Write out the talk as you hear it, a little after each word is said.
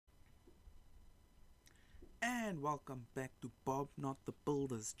And welcome back to Bob Not the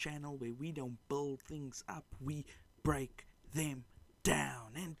Builder's channel, where we don't build things up, we break them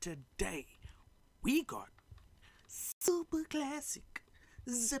down. And today we got super classic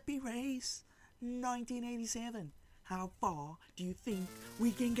Zippy Race 1987. How far do you think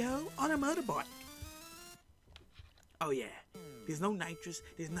we can go on a motorbike? Oh yeah, there's no nitrous,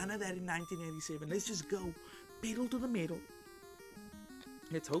 there's none of that in 1987. Let's just go pedal to the metal.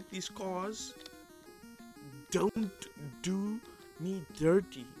 Let's hope these cars don't do me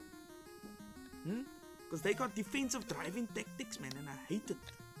dirty. Because they got defensive driving tactics, man, and I hate it.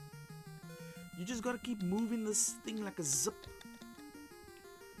 You just gotta keep moving this thing like a zip.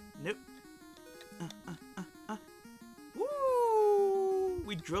 Nope. Woo!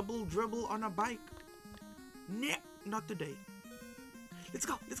 We dribble on a bike. Nah, not today. Let's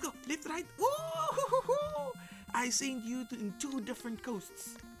go. Left, right. Ooh! I sent you in 2 different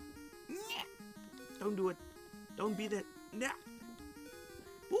coasts. Nah. Don't do it. Don't be that. Nah.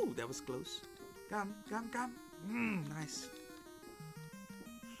 Ooh, that was close. Come. Nice.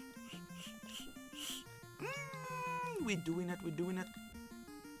 We're doing it.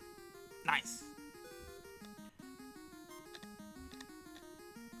 Nice.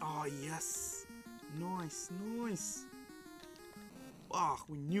 Oh, yes. Nice. Oh,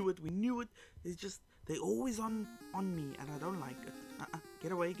 we knew it. It's just, they're always on me, and I don't like it.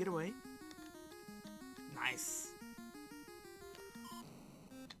 Get away. Nice.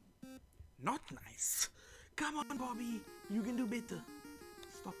 Not nice. Come on, Bobby. You can do better.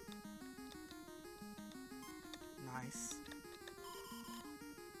 Stop. Nice.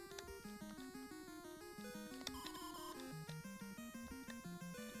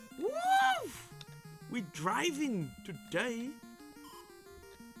 Woo! We're driving today.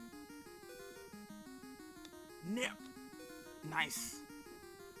 No. Nice.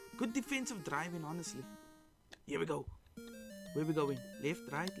 Good defensive driving, honestly. Here we go. Where we going? Left,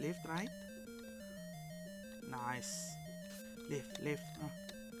 right. Nice. Left.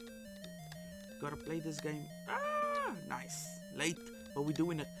 Gotta play this game. Nice. Late, but we're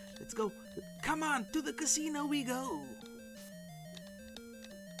doing it. Let's go. Come on, to the casino we go.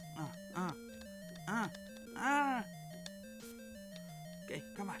 Okay,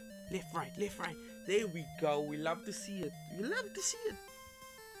 come on. Left, right. There we go. We love to see it.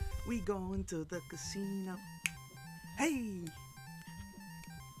 We going to the casino. Hey!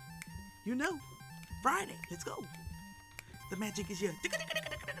 You know, Friday. Let's go. The magic is here.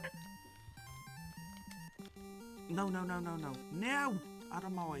 No. Now! Out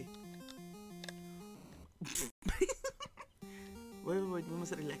of my way. Wait. We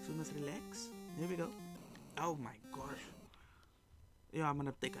must relax. There we go. Oh my gosh. Yeah, I'm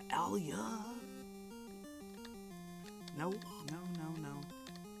gonna take a L, yeah. No.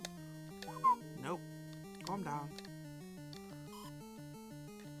 Nope. Calm down.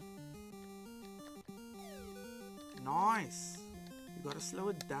 Nice. You gotta slow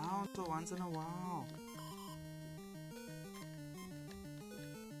it down for once in a while.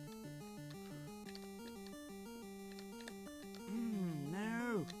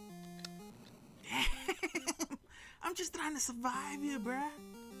 No. I'm just trying to survive here, bruh.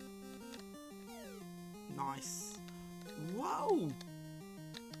 Nice. Whoa.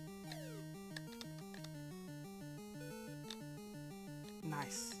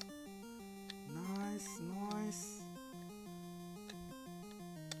 Nice.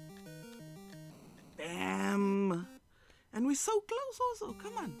 Bam. And we're so close also.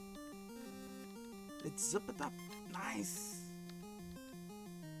 Come on. Let's zip it up. Nice.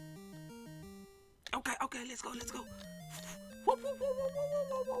 Okay, let's go. Whoa.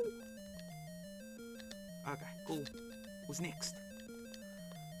 Okay, cool. What's next?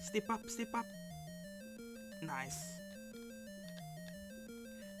 Step up. Nice.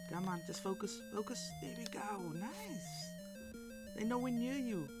 Come on, just focus. There we go. Nice. They're nowhere near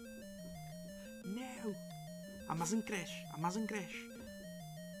you. No. I mustn't crash.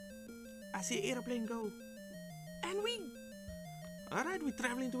 I see an airplane go. And Alright, we're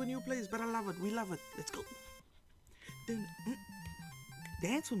traveling to a new place, but I love it. We love it. Let's go.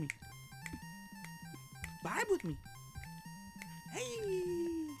 Dance with me. Vibe with me. Hey.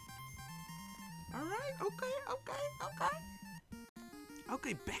 Alright, okay.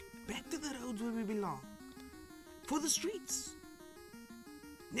 Okay, back to the roads where we belong. For the streets.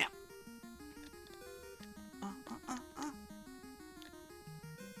 Now.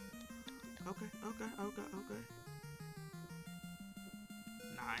 Okay.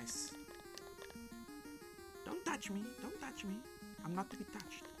 Nice. Don't touch me. I'm not to be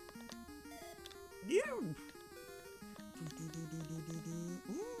touched. You.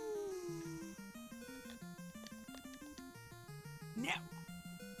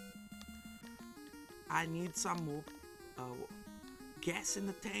 I need some more gas in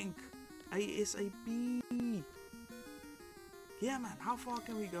the tank. ASAP. Yeah, man. How far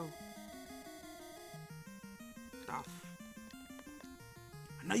can we go? Tough.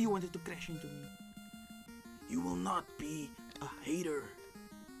 I know you wanted to crash into me. You will not be a hater.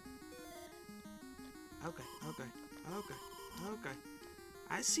 Okay.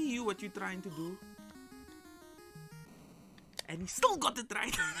 I see you, what you're trying to do. And he still got it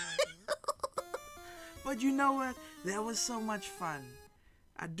right. But you know what? That was so much fun.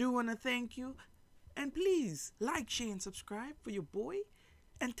 I do want to thank you. And please, like, share, and subscribe for your boy.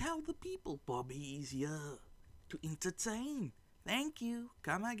 And tell the people Bobby is here to entertain. Thank you.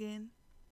 Come again.